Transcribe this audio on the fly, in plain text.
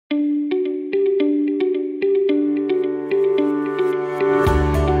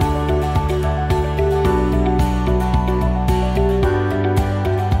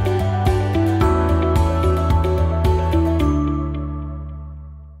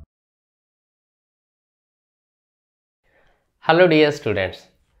Hello dear students,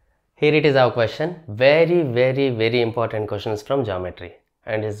 here it is our question, very important questions from geometry,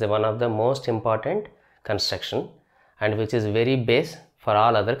 and is one of the most important construction and which is very base for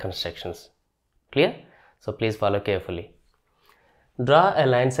all other constructions. Clear? So please follow carefully. Draw a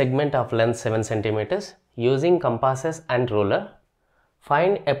line segment of length 7 cm using compasses and ruler.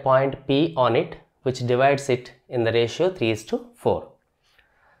 Find a point P on it which divides it in the ratio 3:4.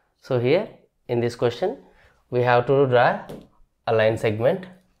 So here in this question we have to draw a line segment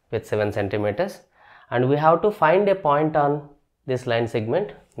with 7 cm and we have to find a point on this line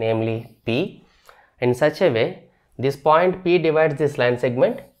segment, namely P, in such a way this point P divides this line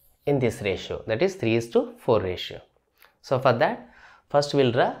segment in this ratio, that is 3:4 ratio. So for that, first we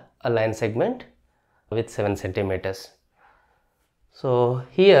will draw a line segment with 7 cm. So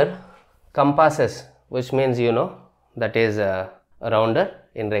here compasses, which means that is a rounder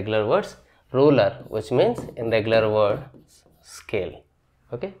in regular words, ruler, which means in regular word scale.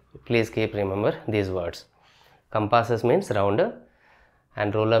 Okay, please keep remember these words. Compasses means rounder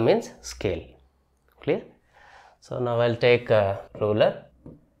and ruler means scale. Clear? So now I'll take a ruler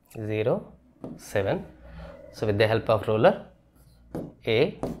 0, 7. So with the help of ruler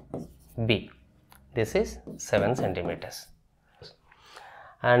A, B, this is 7 cm.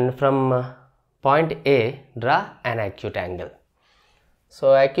 And from point A, draw an acute angle.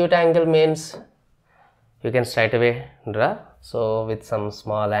 So acute angle means you can straight away draw. So with some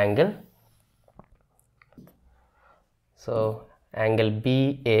small angle, so angle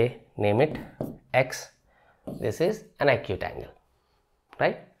BA, name it X, this is an acute angle,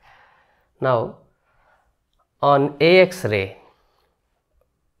 right? Now on AX ray,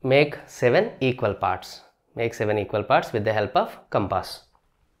 make 7 equal parts. Make 7 equal parts with the help of compass.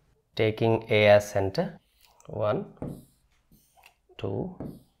 Taking A as center, 1, 2,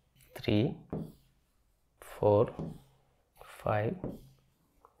 3, 4, 5,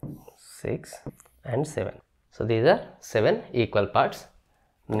 6 and 7. So these are 7 equal parts.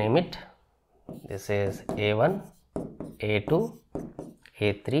 Name it. This is A1, A2,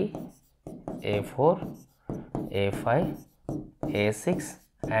 A3, A4, A5, A6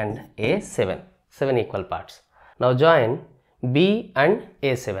 and A7. 7 equal parts. Now join B and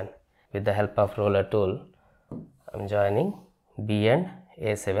A7 with the help of ruler tool. I am joining B and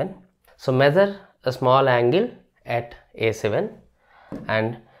A7. So measure a small angle at A7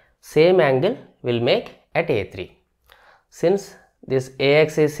 and same angle will make at A3. Since this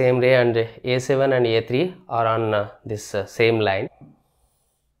AX is same ray and A7 and A3 are on this same line,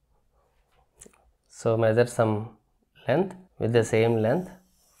 so measure some length with the same length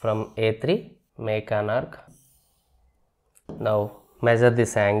from A3, make an arc. Now measure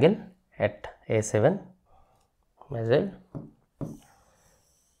this angle at A7, measure.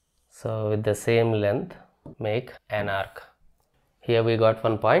 So with the same length, make an arc. Here we got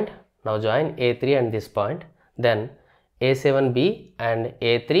one point. Now join A3 and this point, then A7B and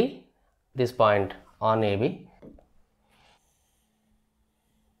A3 this point on AB.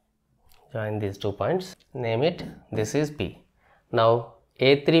 Join these 2 points, name it, this is P. Now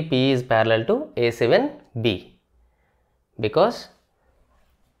A3P is parallel to A7B because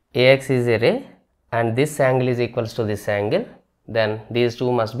AX is a ray and this angle is equals to this angle, then these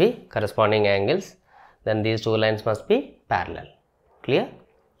two must be corresponding angles, then these two lines must be parallel. Clear?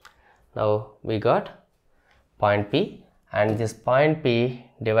 Now we got point P and this point P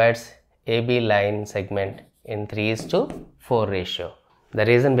divides AB line segment in 3:4 ratio. The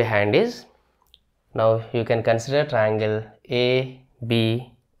reason behind is, now you can consider triangle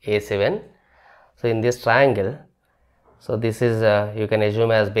ABA7. So in this triangle, so this is you can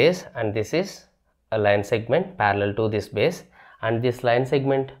assume as base and this is a line segment parallel to this base, and this line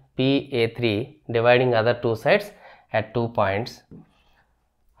segment PA3 dividing other two sides at 2 points,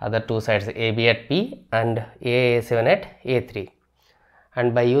 other two sides AB at P and AA7 at A3.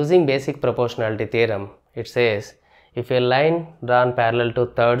 And by using basic proportionality theorem, it says if a line drawn parallel to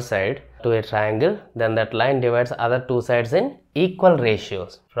third side to a triangle, then that line divides other two sides in equal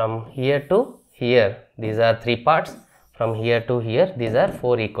ratios. From here to here, these are 3 parts. From here to here, these are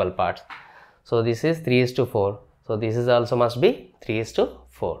 4 equal parts. So this is 3:4. So this is also must be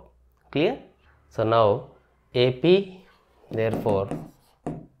 3:4. Clear? So now AP, therefore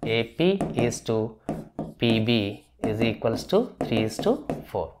AP is to PB is equals to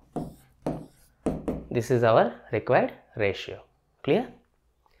 3:4. This is our required ratio. Clear?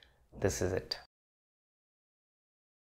 This is it.